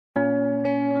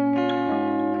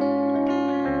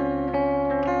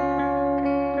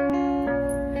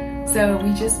So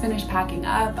we just finished packing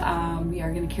up. We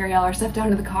are gonna carry all our stuff down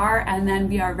to the car, and then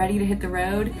we are ready to hit the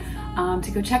road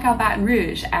to go check out Baton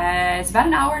Rouge. It's about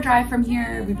an hour drive from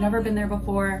here. We've never been there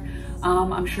before.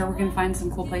 I'm sure we're gonna find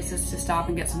some cool places to stop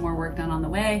and get some more work done on the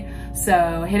way.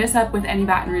 So hit us up with any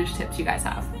Baton Rouge tips you guys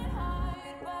have.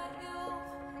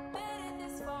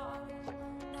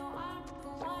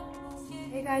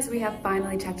 Hey guys, we have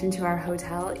finally checked into our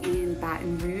hotel in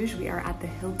Baton Rouge. We are at the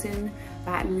Hilton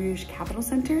Baton Rouge Capitol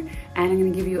Center, and I'm gonna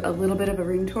give you a little bit of a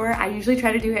room tour. I usually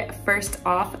try to do it first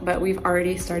off, but we've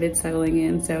already started settling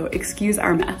in, so excuse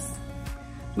our mess.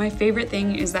 My favorite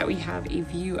thing is that we have a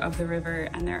view of the river,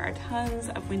 and there are tons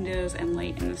of windows and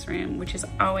light in this room, which is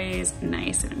always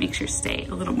nice, and it makes your stay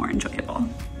a little more enjoyable.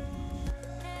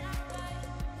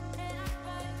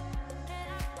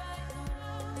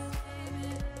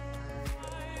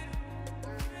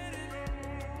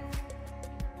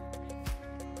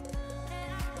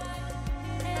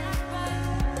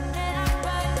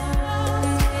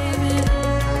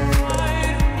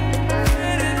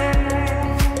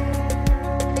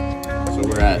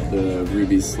 The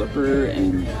Ruby Slipper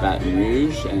in Baton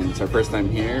Rouge, and it's our first time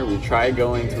here. We tried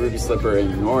going to Ruby Slipper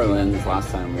in New Orleans last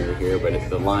time we were here, but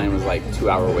the line was like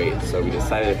 2-hour wait, so we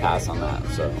decided to pass on that.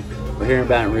 So we're here in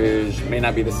Baton Rouge. May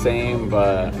not be the same,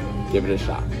 but give it a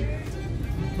shot.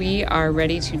 We are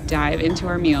ready to dive into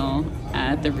our meal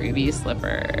at the Ruby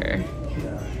Slipper.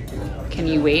 Can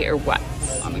you wait or what?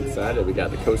 I'm excited. We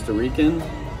got the Costa Rican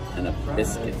and a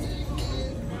biscuit.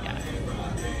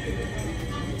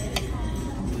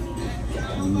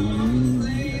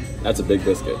 That's a big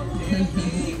biscuit.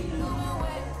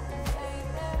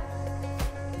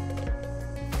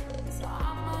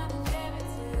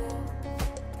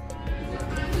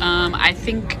 I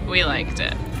think we liked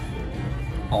it.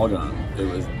 All done. It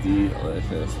was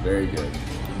delicious. Very good.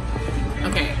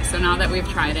 Okay, so now that we've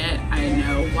tried it, I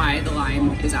know why the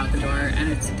line is out the door,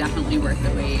 and it's definitely worth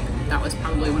the wait. That was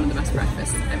probably one of the best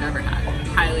breakfasts I've ever had.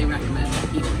 Highly recommend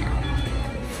eating here.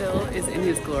 Phil is in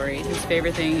his glory. His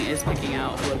favorite thing is picking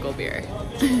out local beer.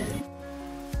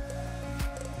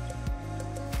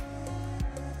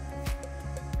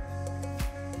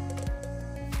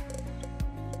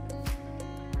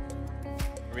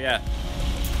 Where we at?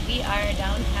 We are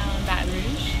downtown Baton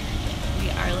Rouge. We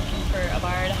are looking for a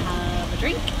bar to have a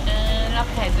drink and an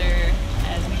appetizer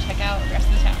as we check out the rest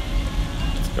of the town.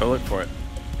 Let's go look for it.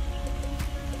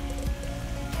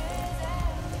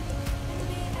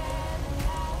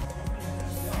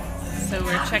 So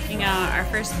we're checking out our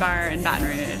first bar in Baton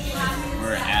Rouge.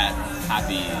 We're at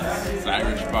Happy's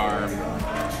Irish Bar,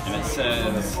 and it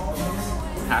says,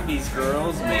 "Happy's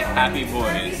girls make happy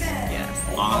boys." Yes.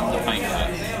 On the pint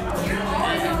glass.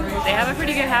 They have a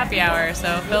pretty good happy hour,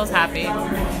 so Phil's happy.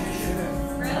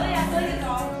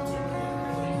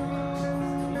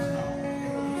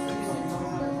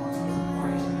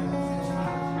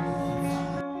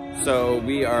 So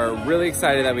we are really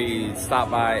excited that we stopped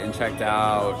by and checked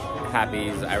out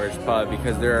Happy's Irish Pub,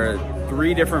 because there are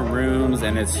 3 different rooms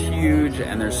and it's huge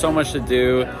and there's so much to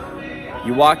do.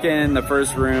 You walk in the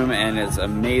first room and it's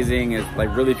amazing. It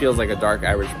like really feels like a dark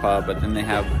Irish pub, but then they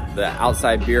have the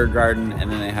outside beer garden,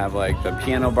 and then they have like the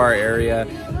piano bar area.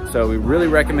 So we really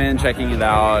recommend checking it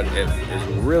out. It's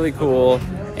really cool.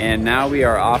 And now we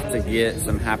are off to get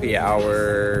some happy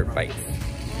hour bites.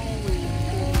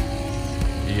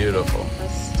 Beautiful.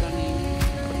 That's stunning.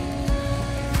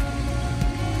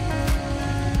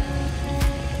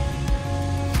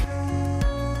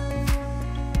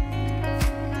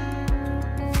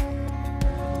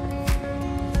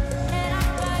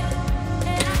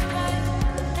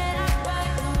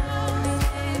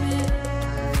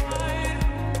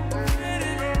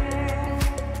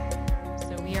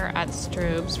 So we are at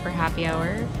Strobes for happy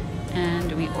hour,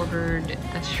 and we ordered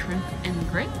the shrimp and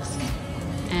grits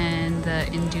and the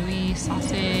andouille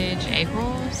sausage egg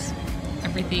rolls.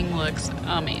 Everything looks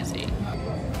amazing.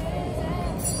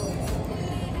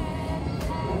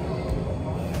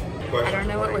 I don't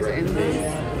know what was in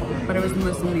this, but it was the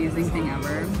most amazing thing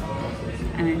ever,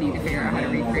 and I need to figure out how to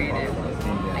recreate it.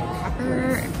 Like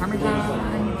pepper and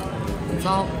Parmesan and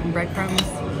salt and breadcrumbs,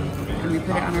 and we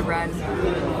put it on our bread.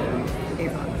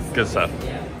 Good stuff.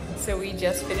 So we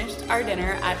just finished our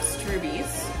dinner at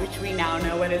Struby's, which we now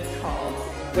know what it's called.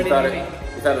 We thought it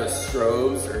was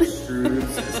Stroves or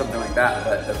Struves or something like that,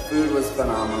 but the food was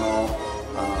phenomenal.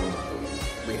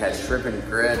 We had shrimp and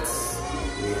grits,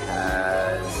 we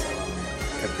had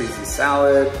caprese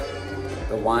salad,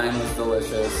 the wine was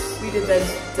delicious. We did the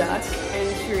duck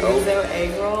and chorizo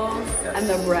egg rolls, yes, and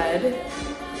the bread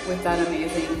with that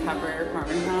amazing pepper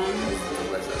Parmesan. It was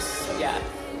delicious. Yeah.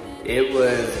 It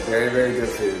was very, very good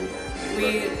food.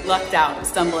 We lucked out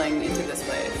stumbling into this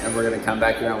place. And we're gonna come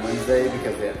back here on Wednesday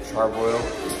because they have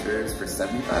charbroiled oysters for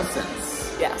 75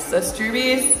 cents. Yes, so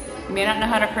Struby's, you may not know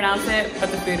how to pronounce it, but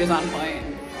the food is on point.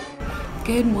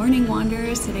 Good morning,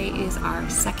 Wanderers. Today is our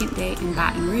second day in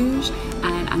Baton Rouge,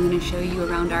 and I'm gonna show you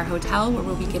around our hotel where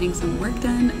we'll be getting some work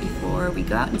done before we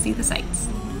go out and see the sights.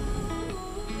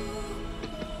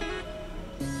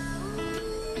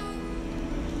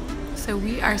 So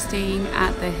we are staying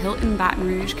at the Hilton Baton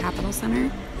Rouge Capitol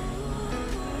Center.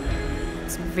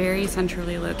 It's very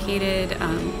centrally located,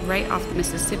 right off the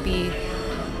Mississippi.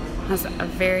 Has a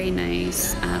very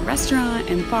nice restaurant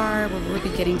and bar where we'll be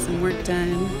getting some work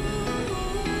done.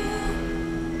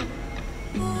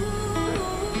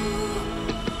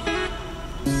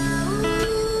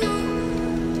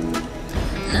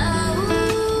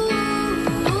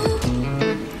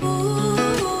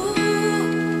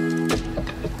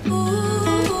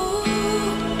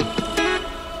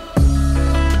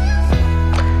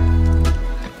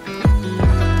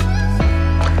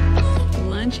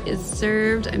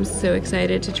 Served. I'm so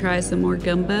excited to try some more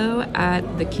gumbo at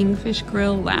the Kingfish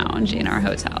Grill Lounge in our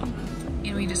hotel.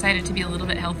 And we decided to be a little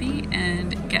bit healthy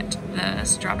and get the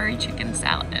strawberry chicken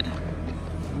salad.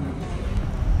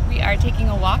 We are taking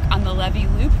a walk on the Levee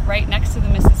Loop right next to the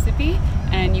Mississippi,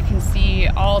 and you can see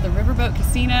all the riverboat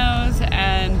casinos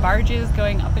and barges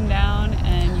going up and down,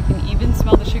 and you can even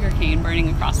smell the sugarcane burning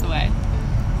across the way.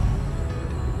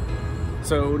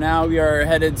 So now we are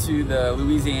headed to the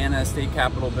Louisiana State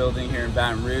Capitol building here in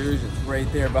Baton Rouge. It's right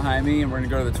there behind me, and we're gonna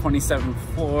go to the 27th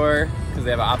floor because they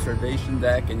have an observation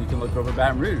deck and you can look over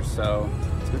Baton Rouge. So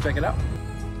let's go check it out.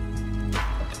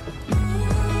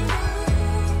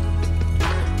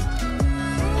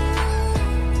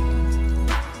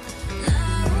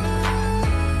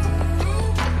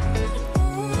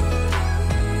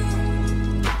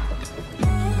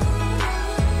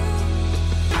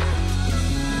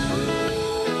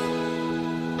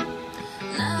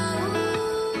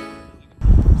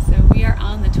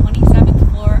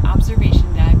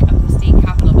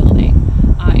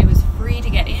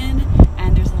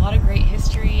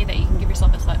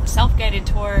 Self-guided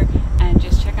tour and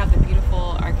just check out the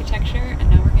beautiful architecture, and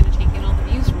now we're going to take in all the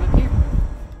views from up here.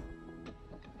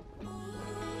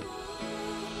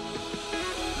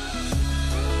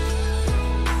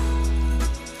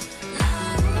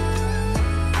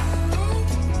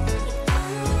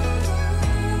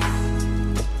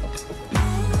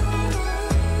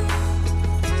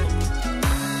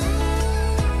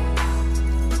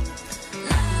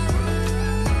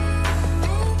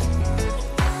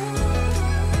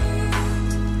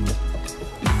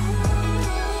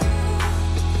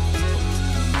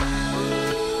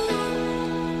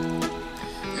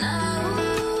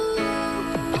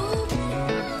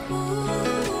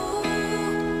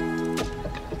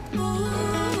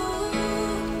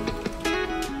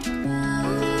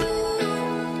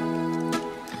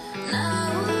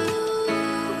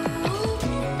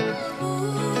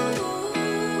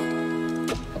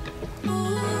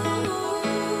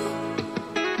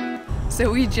 So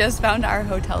we just found our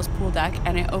hotel's pool deck,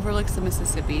 and it overlooks the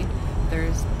Mississippi.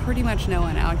 There's pretty much no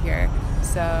one out here,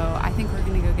 so I think we're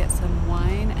gonna go get some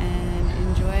wine and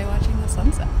enjoy watching the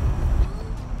sunset.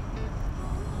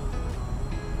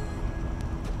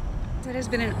 It has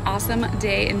been an awesome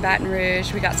day in Baton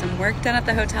Rouge. We got some work done at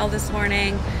the hotel this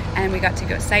morning, and we got to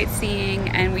go sightseeing,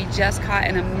 and we just caught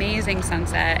an amazing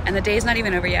sunset, and the day's not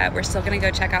even over yet. We're still gonna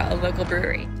go check out a local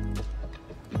brewery.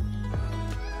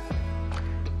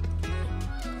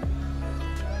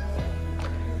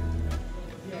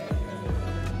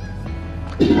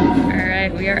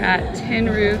 Alright, we are at Tin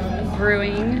Roof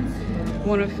Brewing.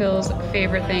 One of Phil's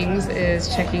favorite things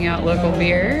is checking out local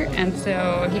beer, and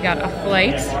so he got a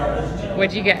flight.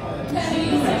 What'd you get?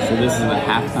 So this is the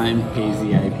halftime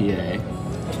hazy IPA.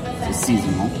 It's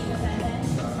seasonal.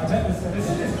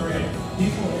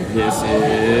 This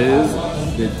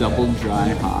is the double dry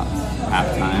hop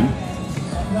halftime.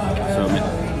 So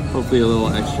hopefully a little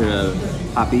extra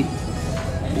hoppy.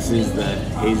 This is the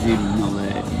hazy melee.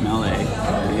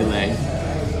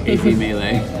 Hazy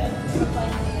melee.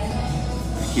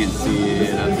 Can't see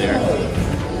it up there.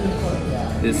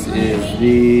 This is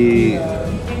the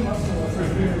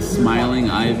Smiling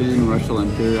Ivan Russell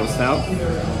Imperial Stout.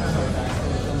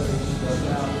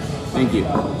 Thank you.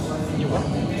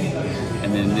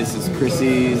 And then this is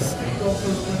Chrissy's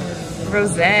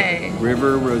Rosé.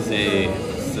 River Rosé.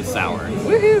 It's a sour.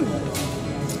 Woohoo!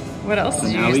 What else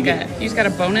did you just get? You just got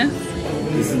a bonus?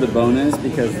 This is the bonus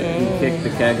because we kicked the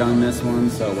keg on this one,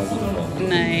 so it wasn't full.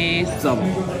 Nice. Double.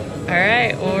 All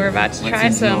right, well, we're about to try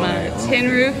some Tin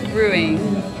Roof Brewing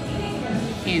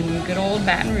in good old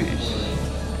Baton Rouge.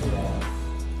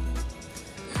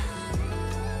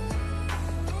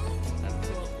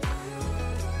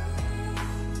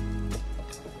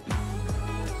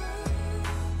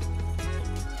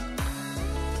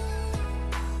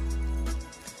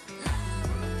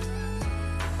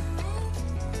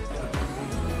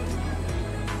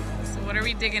 What are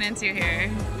we digging into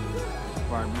here?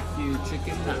 Barbecue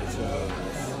chicken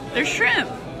nachos. They're shrimp.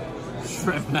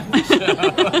 Shrimp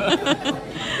nachos.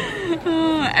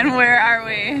 And where are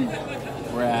we?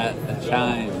 We're at the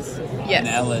Chimes Yes. in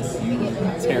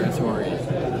LSU territory.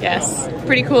 Yes,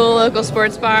 pretty cool local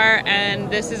sports bar, and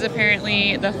this is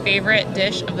apparently the favorite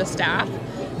dish of the staff,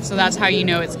 so that's how you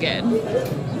know it's good.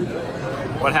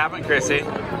 What happened, Chrissy?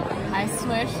 I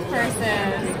switched purses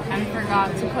and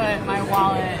forgot to put my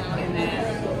wallet in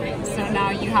it, so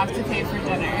now you have to pay for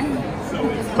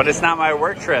dinner. But it's not my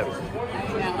work trip. I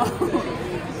know.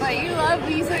 But you love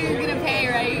me, so you're gonna pay,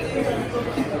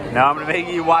 right? No, I'm gonna make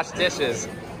you wash dishes.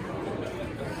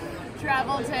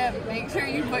 Travel tip, make sure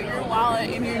you put your wallet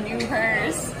in your new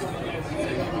purse.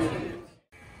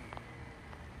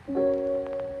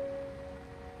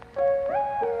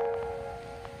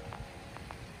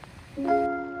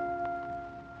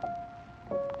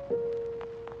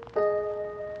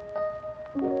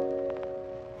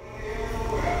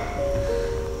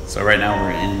 So right now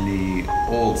we're in the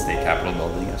old state capitol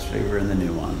building. Yesterday we were in the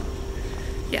new one.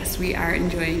 Yes, we are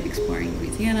enjoying exploring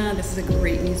Louisiana. This is a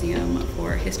great museum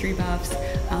for history buffs.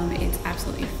 It's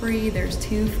absolutely free. There's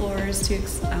 2 floors to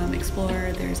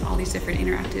explore. There's all these different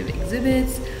interactive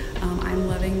exhibits. I'm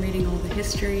loving reading all the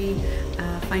history,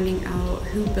 finding out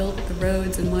who built the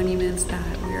roads and monuments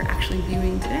that we're actually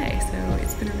viewing today. So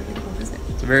it's been a really cool visit.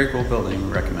 It's a very cool building.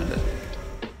 We recommend it.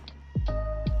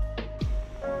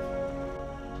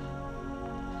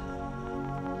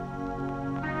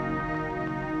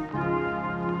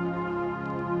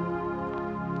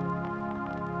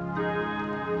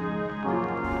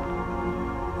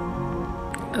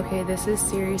 Okay, this is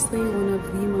seriously one of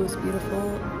the most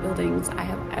beautiful buildings I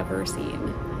have ever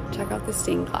seen. Check out the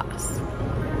stained glass.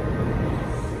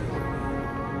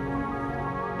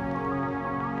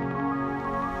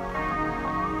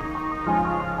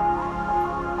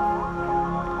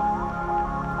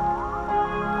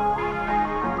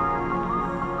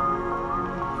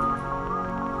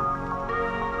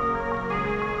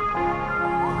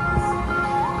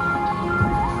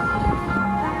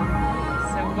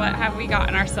 What have we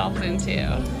gotten ourselves into?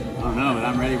 I don't know, but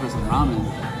I'm ready for some ramen.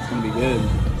 It's gonna be good.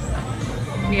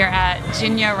 We are at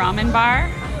Jinya Ramen Bar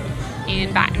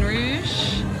in Baton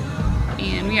Rouge,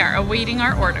 and we are awaiting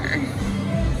our order.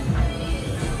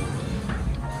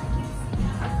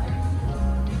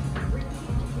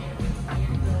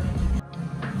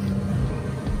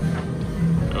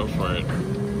 Go for it.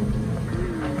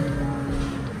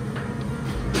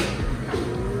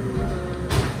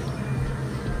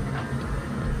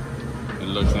 It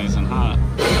looks nice and hot.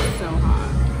 So hot.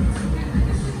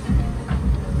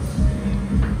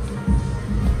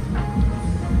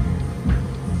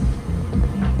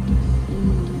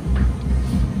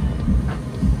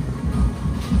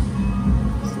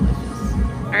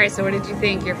 All right, so what did you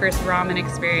think? Your first ramen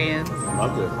experience? I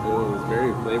loved it. It was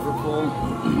very flavorful.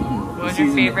 What was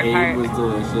your favorite part? The egg was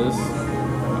delicious.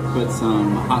 I put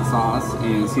some hot sauce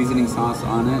and seasoning sauce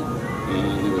on it,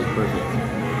 and it was perfect.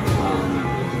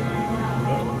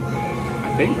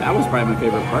 I think that was probably my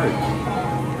favorite part.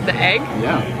 The egg?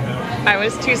 Yeah. I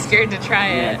was too scared to try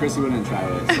it. Yeah, Chrissy wouldn't try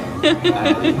it.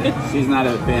 So she's not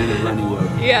a fan of runny yolk.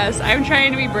 Yes, I'm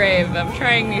trying to be brave. I'm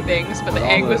trying new things, but the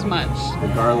egg was much. The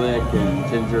garlic and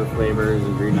ginger flavors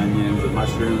and green onions and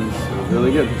mushrooms. It was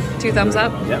really good. 2 thumbs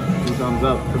up? Yep, 2 thumbs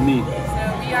up from me.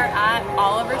 So we are at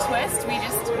Oliver Twist. We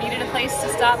just needed a place to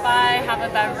stop by, have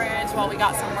a beverage while we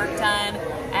got some work done.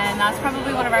 And that's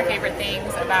probably one of our favorite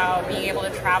things about being able to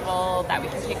travel, that we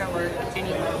can take our work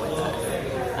anywhere with us.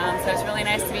 So it's really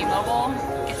nice to be mobile,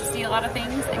 get to see a lot of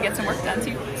things, and get some work done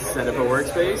too. Set up a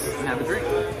workspace and have a drink.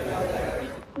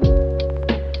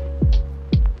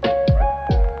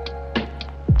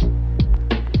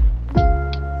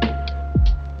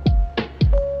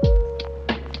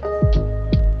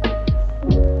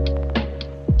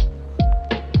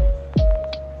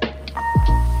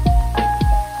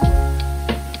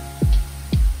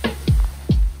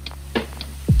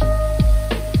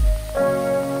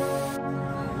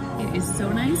 So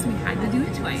nice, we had to do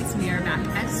it twice. We are back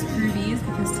at Scroobies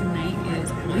because tonight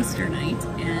is oyster night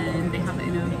and they have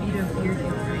an Oviedo beer deal,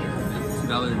 right? $2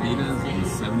 Vitas and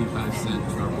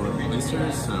 75-cent Starboard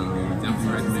oysters, so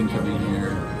definitely recommend coming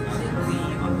here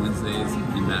on Wednesdays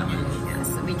in Baton Rouge. Yes,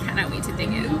 we cannot wait to dig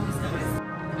in.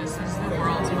 This is the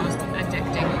world's most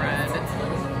addicting bread.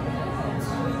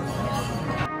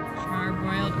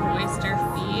 Charbroiled oyster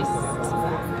feast.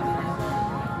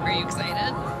 Are you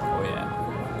excited? Oh yeah.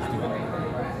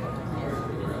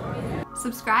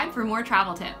 Subscribe for more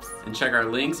travel tips. And check our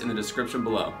links in the description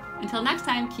below. Until next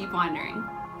time, keep wandering.